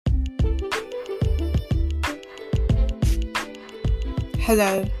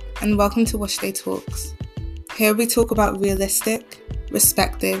Hello, and welcome to Wash Day Talks. Here we talk about realistic,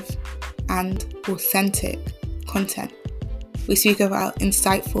 respective, and authentic content. We speak about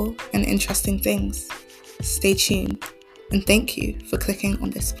insightful and interesting things. Stay tuned, and thank you for clicking on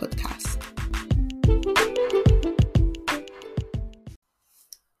this podcast.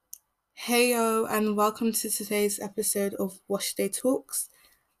 Heyo, and welcome to today's episode of Wash Day Talks.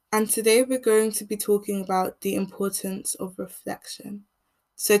 And today we're going to be talking about the importance of reflection.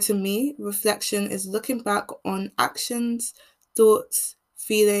 So to me, reflection is looking back on actions, thoughts,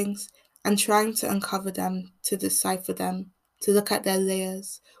 feelings, and trying to uncover them, to decipher them, to look at their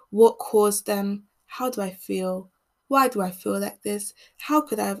layers. What caused them? How do I feel? Why do I feel like this? How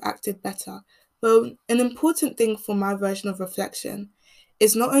could I have acted better? But an important thing for my version of reflection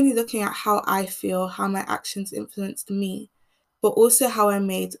is not only looking at how I feel, how my actions influenced me, but also how I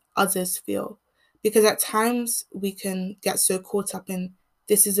made others feel. Because at times we can get so caught up in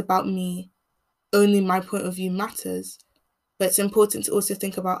this is about me, only my point of view matters, but it's important to also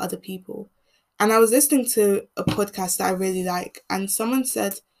think about other people. And I was listening to a podcast that I really like, and someone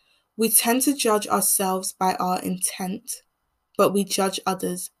said, we tend to judge ourselves by our intent, but we judge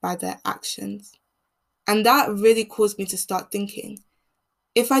others by their actions. And that really caused me to start thinking,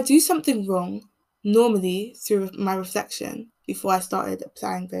 if I do something wrong, normally through my reflection, before I started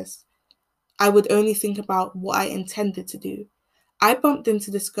applying this, I would only think about what I intended to do. I bumped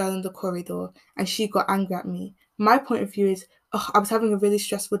into this girl in the corridor and she got angry at me. My point of view is, I was having a really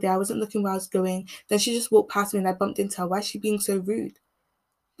stressful day. I wasn't looking where I was going. Then she just walked past me and I bumped into her. Why is she being so rude?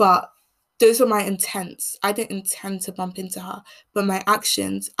 But those were my intents. I didn't intend to bump into her, but my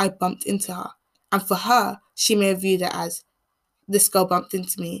actions, I bumped into her. And for her, she may have viewed it as, this girl bumped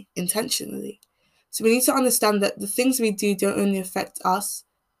into me intentionally. So we need to understand that the things we do don't only affect us,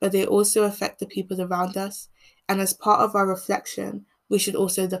 but they also affect the people around us. And as part of our reflection, we should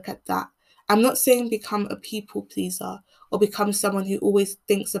also look at that. I'm not saying become a people pleaser or become someone who always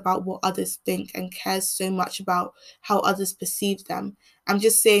thinks about what others think and cares so much about how others perceive them. I'm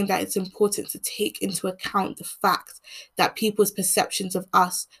just saying that it's important to take into account the fact that people's perceptions of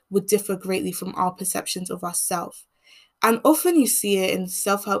us would differ greatly from our perceptions of ourselves. And often you see it in the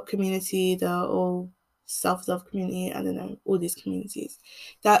self-help community, or self-love community, I don't know, all these communities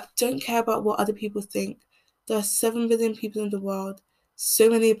that don't care about what other people think. There are 7 billion people in the world, so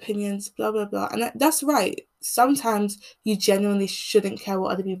many opinions, blah, blah, blah. And that's right. Sometimes you genuinely shouldn't care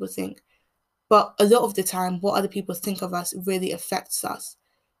what other people think. But a lot of the time, what other people think of us really affects us.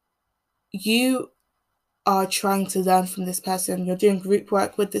 You are trying to learn from this person, you're doing group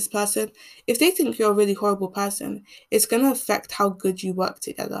work with this person, if they think you're a really horrible person, it's going to affect how good you work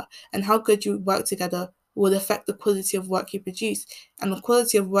together. And how good you work together will affect the quality of work you produce. And the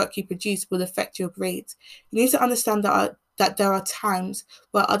quality of work you produce will affect your grades. You need to understand that there are times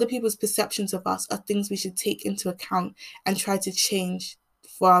where other people's perceptions of us are things we should take into account and try to change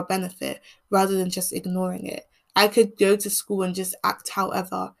for our benefit rather than just ignoring it. I could go to school and just act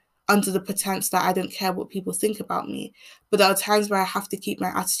however, under the pretense that I don't care what people think about me. But there are times where I have to keep my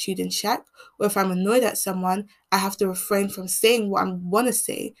attitude in check, or if I'm annoyed at someone, I have to refrain from saying what I want to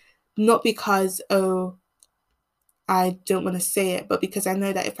say, not because, I don't want to say it, but because I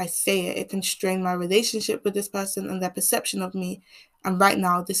know that if I say it, it can strain my relationship with this person and their perception of me. And right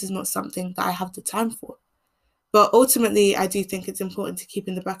now, this is not something that I have the time for. But ultimately, I do think it's important to keep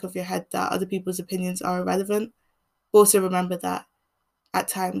in the back of your head that other people's opinions are irrelevant. Also remember that at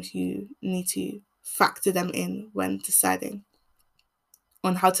times you need to factor them in when deciding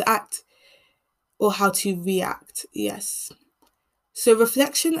on how to act or how to react. Yes. So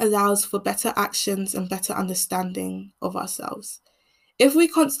reflection allows for better actions and better understanding of ourselves. If we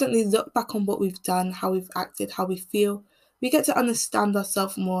constantly look back on what we've done, how we've acted, how we feel, we get to understand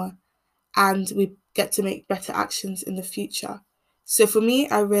ourselves more and we get to make better actions in the future. So for me,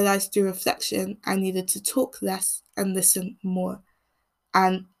 I realized through reflection, I needed to talk less and listen more.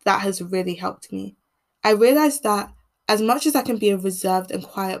 And that has really helped me. I realized that as much as I can be a reserved and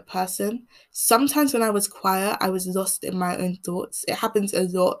quiet person, sometimes when I was quiet, I was lost in my own thoughts. It happens a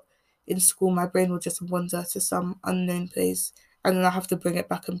lot in school. My brain will just wander to some unknown place, and then I have to bring it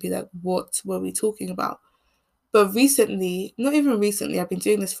back and be like, what were we talking about? But recently, not even recently, I've been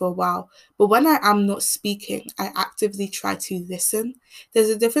doing this for a while, but when I am not speaking, I actively try to listen. There's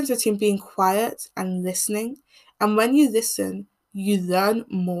a difference between being quiet and listening. And when you listen, you learn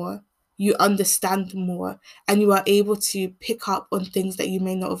more, you understand more, and you are able to pick up on things that you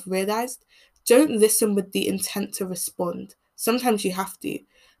may not have realized. Don't listen with the intent to respond. Sometimes you have to,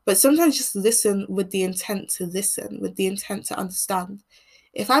 but sometimes just listen with the intent to listen, with the intent to understand.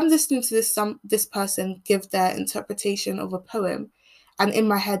 If I'm listening to this person give their interpretation of a poem, and in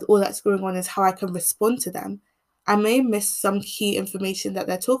my head all that's going on is how I can respond to them, I may miss some key information that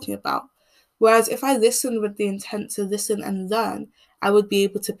they're talking about. Whereas if I listen with the intent to listen and learn, I would be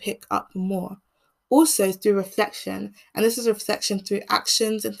able to pick up more. Also, through reflection, and this is reflection through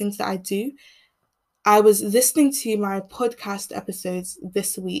actions and things that I do, I was listening to my podcast episodes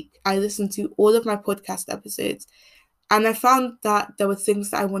this week. I listened to all of my podcast episodes, and I found that there were things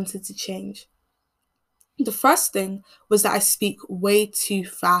that I wanted to change. The first thing was that I speak way too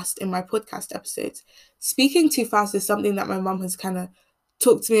fast in my podcast episodes. Speaking too fast is something that my mum has kind of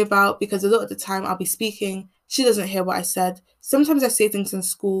talked to me about, because a lot of the time I'll be speaking, she doesn't hear what I said. Sometimes I say things in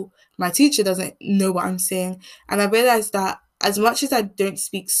school, my teacher doesn't know what I'm saying. And I realized that as much as I don't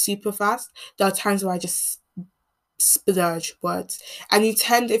speak super fast, there are times where I just splurge words. And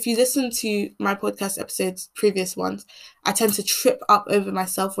if you listen to my podcast episodes, previous ones, I tend to trip up over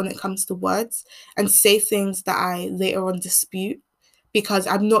myself when it comes to words and say things that I later on dispute, because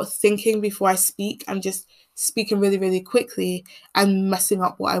I'm not thinking before I speak. I'm just speaking really, really quickly and messing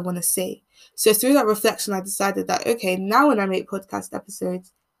up what I want to say. So through that reflection, I decided that, okay, now when I make podcast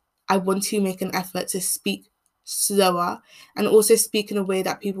episodes, I want to make an effort to speak slower and also speak in a way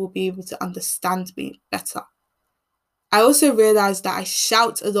that people will be able to understand me better. I also realized that I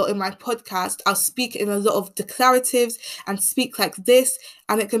shout a lot in my podcast. I'll speak in a lot of declaratives and speak like this,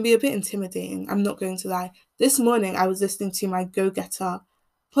 and it can be a bit intimidating. I'm not going to lie. This morning, I was listening to my Go Getter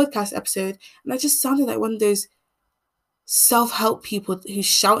podcast episode, and I just sounded like one of those self-help people who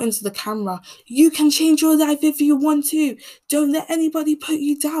shout into the camera, "You can change your life if you want to. Don't let anybody put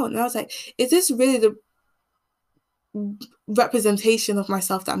you down." And I was like, is this really the representation of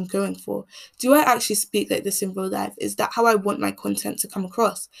myself that I'm going for? Do I actually speak like this in real life? Is that how I want my content to come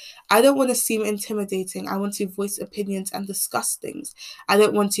across? I don't want to seem intimidating. I want to voice opinions and discuss things. I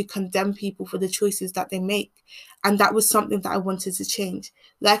don't want to condemn people for the choices that they make. And that was something that I wanted to change.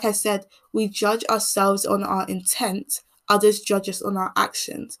 Like I said, we judge ourselves on our intent. Others judge us on our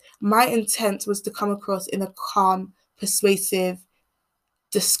actions. My intent was to come across in a calm, persuasive,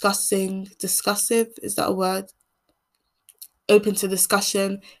 discussive, is that a word? Open to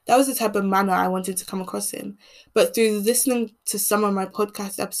discussion. That was the type of manner I wanted to come across in. But through listening to some of my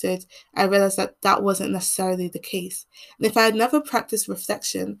podcast episodes, I realized that that wasn't necessarily the case. And if I had never practiced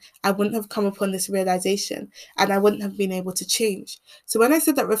reflection, I wouldn't have come upon this realization, and I wouldn't have been able to change. So when I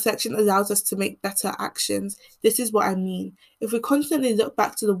said that reflection allows us to make better actions, this is what I mean. If we constantly look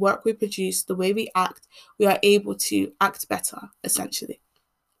back to the work we produce, the way we act, we are able to act better, essentially.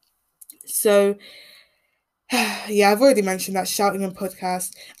 So yeah, I've already mentioned that, shouting in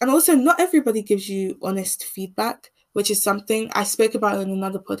podcasts. And also, not everybody gives you honest feedback, which is something I spoke about in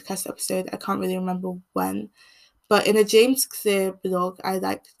another podcast episode. I can't really remember when. But in a James Clear blog, I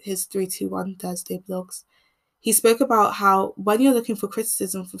like his 321 Thursday blogs. He spoke about how when you're looking for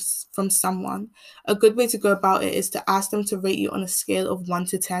criticism from someone, a good way to go about it is to ask them to rate you on a scale of 1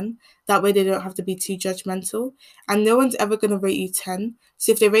 to 10. That way they don't have to be too judgmental. And no one's ever going to rate you 10.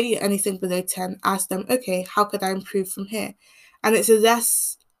 So if they rate you anything below 10, ask them, okay, how could I improve from here? And it's a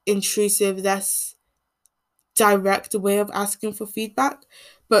less intrusive, less direct way of asking for feedback.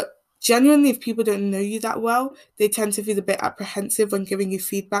 But genuinely, if people don't know you that well, they tend to feel a bit apprehensive when giving you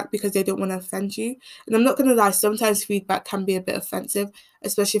feedback because they don't want to offend you. And I'm not going to lie, sometimes feedback can be a bit offensive,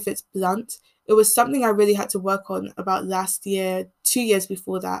 especially if it's blunt. It was something I really had to work on about last year, 2 years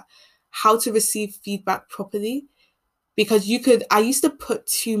before that, how to receive feedback properly. Because I used to put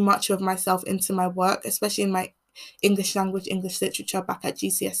too much of myself into my work, especially in my English language, English literature back at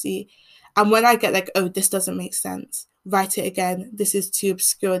GCSE. And when I get like, oh, this doesn't make sense, write it again, this is too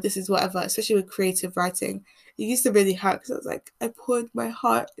obscure, this is whatever, especially with creative writing, it used to really hurt because I was like, I poured my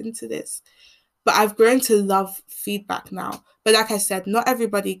heart into this. But I've grown to love feedback now. But like I said, not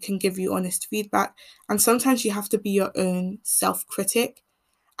everybody can give you honest feedback. And sometimes you have to be your own self-critic.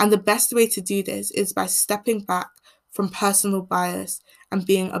 And the best way to do this is by stepping back from personal bias and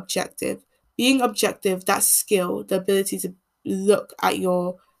being objective. Being objective, that skill, the ability to look at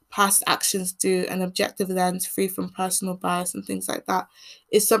your past actions through an objective lens, free from personal bias and things like that,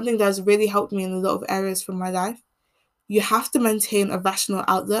 is something that has really helped me in a lot of areas from my life. You have to maintain a rational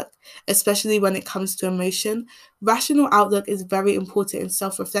outlook, especially when it comes to emotion. Rational outlook is very important in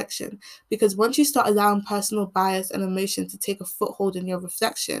self-reflection, because once you start allowing personal bias and emotion to take a foothold in your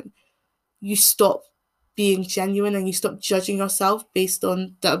reflection, you stop being genuine and you stop judging yourself based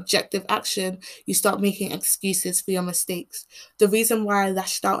on the objective action. You start making excuses for your mistakes. The reason why I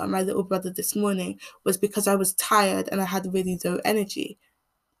lashed out at my little brother this morning was because I was tired and I had really low energy.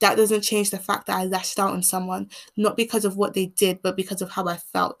 that doesn't change the fact that I lashed out on someone, not because of what they did, but because of how I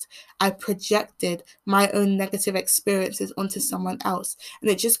felt. I projected my own negative experiences onto someone else. And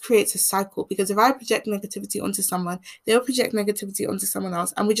it just creates a cycle, because if I project negativity onto someone, they'll project negativity onto someone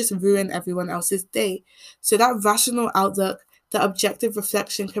else, and we just ruin everyone else's day. So that rational outlook, the objective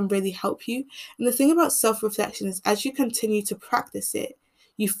reflection, can really help you. And the thing about self-reflection is, as you continue to practice it,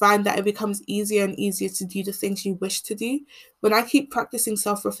 you find that it becomes easier and easier to do the things you wish to do. When I keep practicing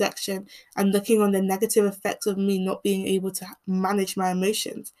self-reflection and looking on the negative effects of me not being able to manage my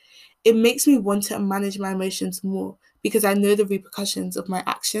emotions, it makes me want to manage my emotions more, because I know the repercussions of my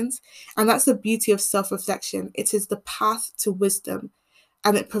actions. And that's the beauty of self-reflection. It is the path to wisdom,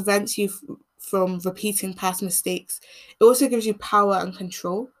 and it prevents you from repeating past mistakes. It also gives you power and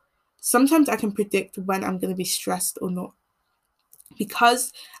control. Sometimes I can predict when I'm going to be stressed or not,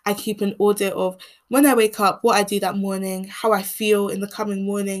 because I keep an audit of when I wake up, what I do that morning, how I feel in the coming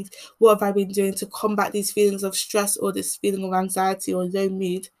mornings, what have I been doing to combat these feelings of stress or this feeling of anxiety or low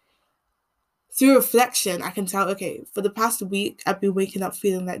mood. Through reflection, I can tell, okay, for the past week, I've been waking up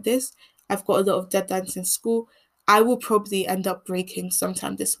feeling like this. I've got a lot of deadlines in school. I will probably end up breaking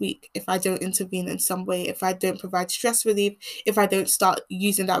sometime this week if I don't intervene in some way, if I don't provide stress relief, if I don't start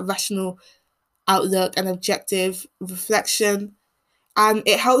using that rational outlook and objective reflection. And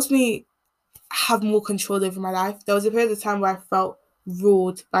it helps me have more control over my life. There was a period of time where I felt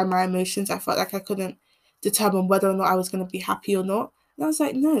ruled by my emotions. I felt like I couldn't determine whether or not I was going to be happy or not. And I was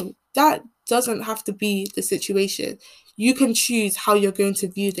like, no, that doesn't have to be the situation. You can choose how you're going to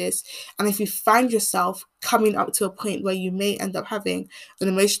view this. And if you find yourself coming up to a point where you may end up having an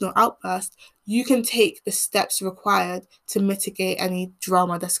emotional outburst, you can take the steps required to mitigate any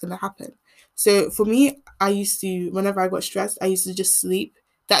drama that's going to happen. So for me, I used to, whenever I got stressed, I used to just sleep.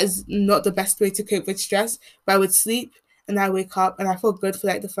 That is not the best way to cope with stress, but I would sleep and I wake up and I felt good for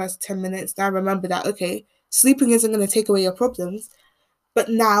like the first 10 minutes. Then I remember that, okay, sleeping isn't going to take away your problems. But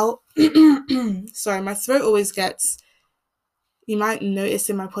now, sorry, my throat always gets, you might notice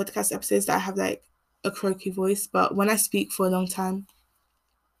in my podcast episodes that I have like a croaky voice, but when I speak for a long time,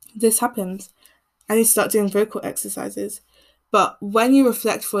 this happens. I need to start doing vocal exercises. But when you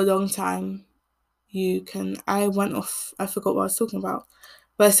reflect for a long time, I forgot what I was talking about.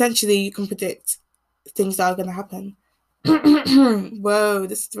 But essentially, you can predict things that are going to happen. Whoa,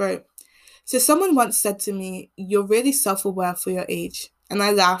 this throat. So someone once said to me, "You're really self-aware for your age." And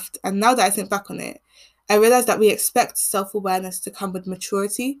I laughed. And now that I think back on it, I realized that we expect self-awareness to come with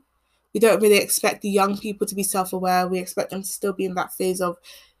maturity. We don't really expect the young people to be self-aware. We expect them to still be in that phase of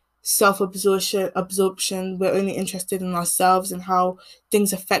absorption. We're only interested in ourselves and how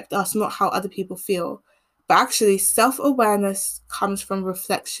things affect us, not how other people feel. But actually, self-awareness comes from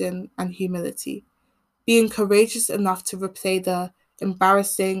reflection and humility. Being courageous enough to replay the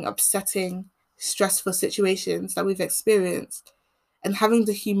embarrassing, upsetting, stressful situations that we've experienced, and having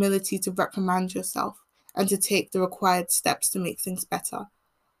the humility to reprimand yourself and to take the required steps to make things better.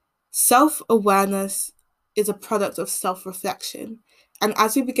 Self-awareness is a product of self-reflection. And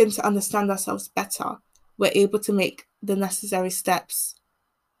as we begin to understand ourselves better, we're able to make the necessary steps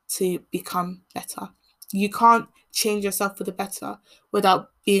to become better. You can't change yourself for the better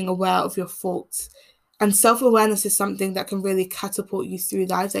without being aware of your faults. And self-awareness is something that can really catapult you through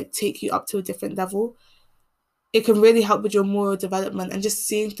life, like take you up to a different level. It can really help with your moral development and just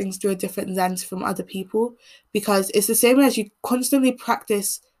seeing things through a different lens from other people, because it's the same as you constantly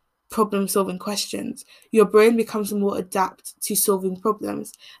practice problem-solving questions. Your brain becomes more adept to solving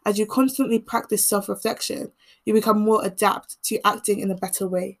problems. As you constantly practice self-reflection, you become more adept to acting in a better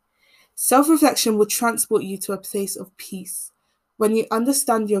way. Self-reflection will transport you to a place of peace. When you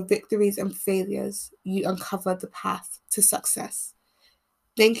understand your victories and failures, you uncover the path to success.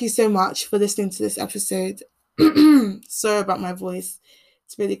 Thank you so much for listening to this episode. Sorry about my voice.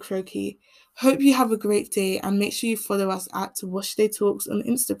 It's really croaky. Hope you have a great day, and make sure you follow us at Wash Day Talks on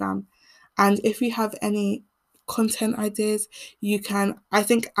Instagram. And if you have any content ideas, you can, I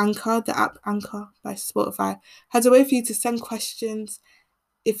think Anchor, the app Anchor by Spotify, has a way for you to send questions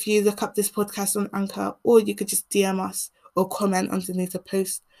if you look up this podcast on Anchor, or you could just DM us or comment underneath a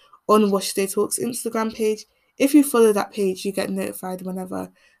post on Wash Day Talks Instagram page. If you follow that page, you get notified whenever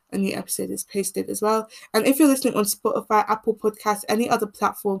a new episode is posted as well. And if you're listening on Spotify, Apple Podcasts, any other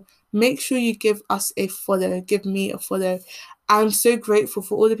platform, make sure you give us a follow. Give me a follow. I'm so grateful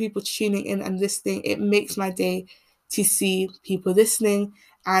for all the people tuning in and listening. It makes my day to see people listening,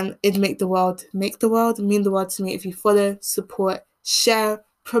 and it mean the world to me if you follow, support, share,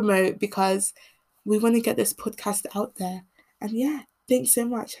 promote, because we want to get this podcast out there. And yeah, thanks so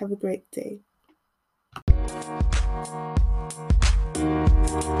much. Have a great day.